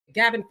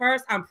Gavin,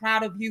 first, I'm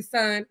proud of you,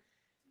 son.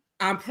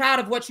 I'm proud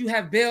of what you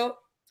have built.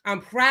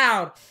 I'm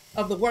proud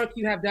of the work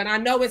you have done. I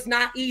know it's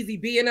not easy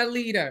being a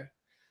leader,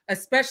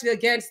 especially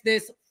against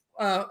this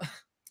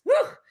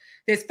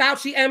this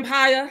Fauci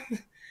empire,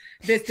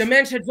 this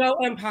Dementia Joe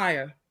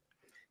empire.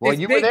 Well,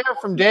 you were there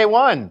from day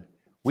one.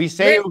 We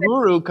say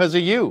Uhuru because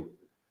of you.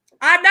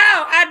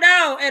 I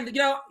know. And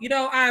you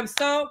know, I'm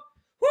so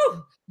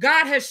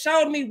God has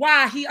showed me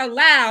why he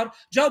allowed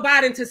Joe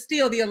Biden to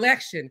steal the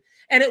election.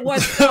 And it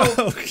was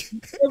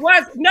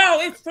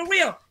it's for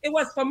real. It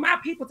was for my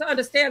people to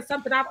understand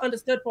something I've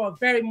understood for a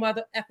very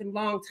mother effing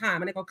long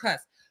time. And they gonna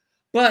cuss.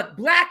 But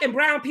Black and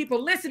brown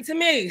people, listen to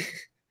me.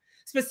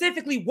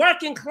 Specifically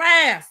working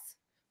class,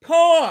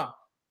 poor,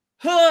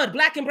 hood,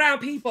 Black and brown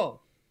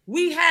people.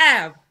 We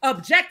have,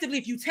 objectively,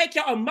 if you take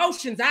your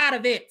emotions out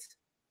of it,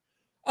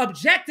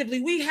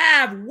 objectively, we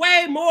have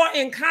way more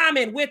in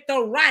common with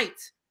the right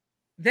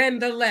than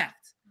the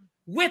left,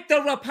 with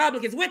the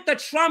Republicans, with the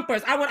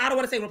Trumpers. I don't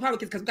want to say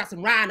Republicans because we got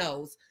some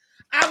rhinos.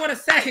 I want to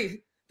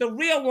say the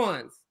real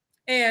ones.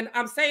 And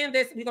I'm saying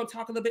this, we're going to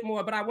talk a little bit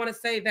more, but I want to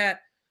say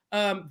that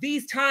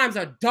these times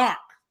are dark.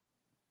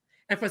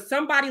 And for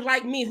somebody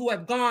like me who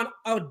have gone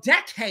a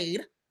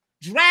decade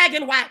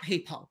dragging white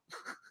people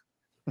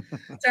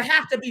to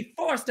have to be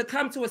forced to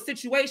come to a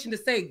situation to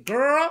say,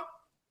 girl,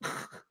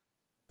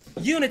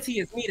 unity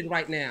is needed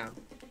right now.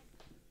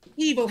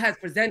 Evil has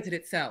presented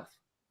itself.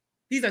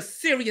 These are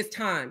serious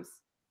times.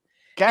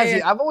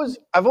 Gazi,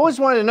 I've always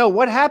wanted to know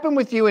what happened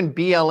with you in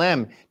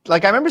BLM.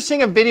 Like, I remember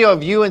seeing a video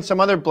of you and some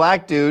other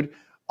Black dude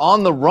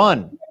on the run.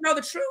 You want to know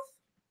the truth?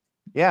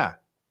 Yeah.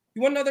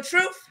 You want to know the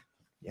truth?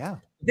 Yeah.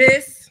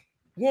 This,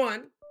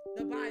 one,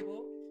 the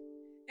Bible,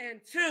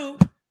 and two,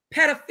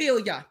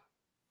 pedophilia.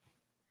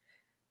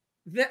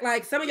 That,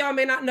 like, some of y'all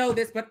may not know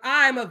this, but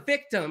I'm a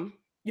victim,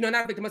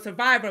 not a victim, a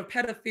survivor of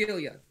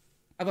pedophilia,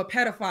 of a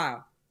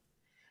pedophile.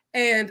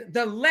 And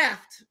the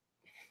left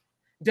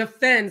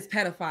defends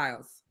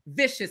pedophiles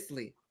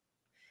viciously.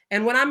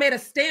 And when I made a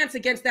stance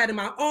against that in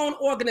my own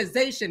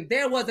organization,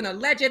 there was an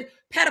alleged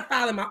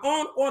pedophile in my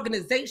own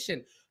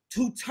organization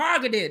who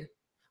targeted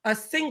a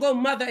single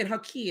mother and her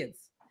kids.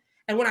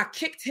 And when I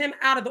kicked him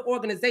out of the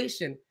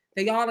organization,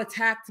 they all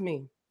attacked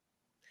me.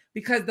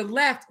 Because the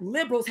left,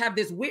 liberals have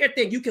this weird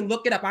thing. You can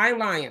look it up. I ain't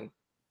lying.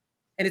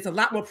 And it's a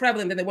lot more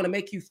prevalent than they want to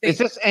make you think. Is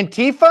this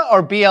Antifa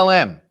or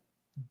BLM?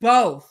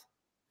 Both.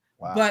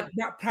 Wow. But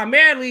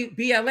primarily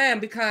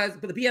BLM, because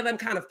the BLM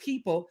kind of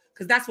people,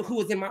 because that's who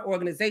was in my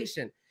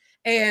organization.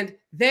 And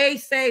they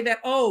say that,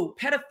 oh,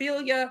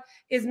 pedophilia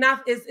is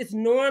not, it's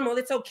normal.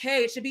 It's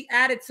okay. It should be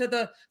added to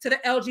the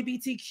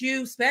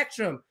LGBTQ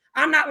spectrum.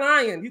 I'm not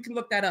lying. You can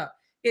look that up.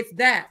 It's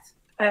that.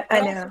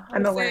 I know.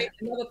 I'm aware.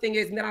 Another thing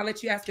is, and then I'll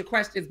let you ask your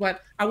questions, but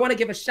I want to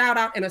give a shout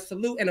out and a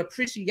salute and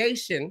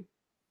appreciation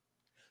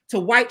to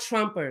white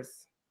Trumpers,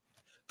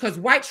 because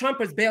white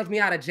Trumpers bailed me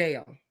out of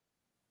jail.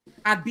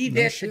 I'd be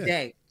there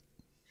today.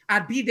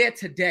 I'd be there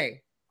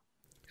today.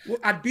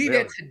 I'd be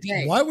there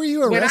today. What were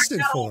you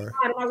arrested for?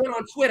 I went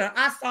on Twitter.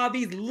 I saw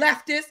these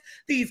leftists,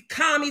 these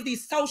commies,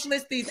 these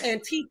socialists, these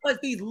Antifas,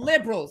 these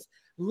liberals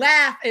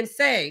laugh and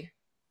say,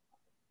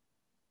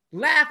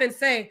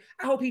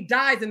 I hope he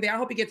dies in there. I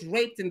hope he gets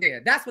raped in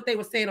there. That's what they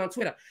were saying on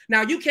Twitter.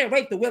 Now, you can't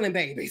rape the willing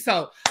baby.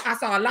 So I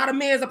saw a lot of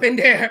men up in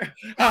there.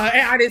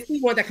 And I didn't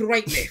see one that could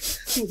rape me.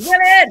 She was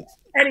willing.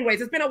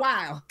 Anyways, it's been a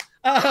while.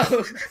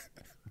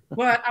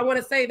 But I want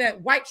to say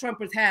that white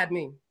Trumpers had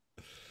me.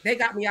 They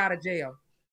got me out of jail.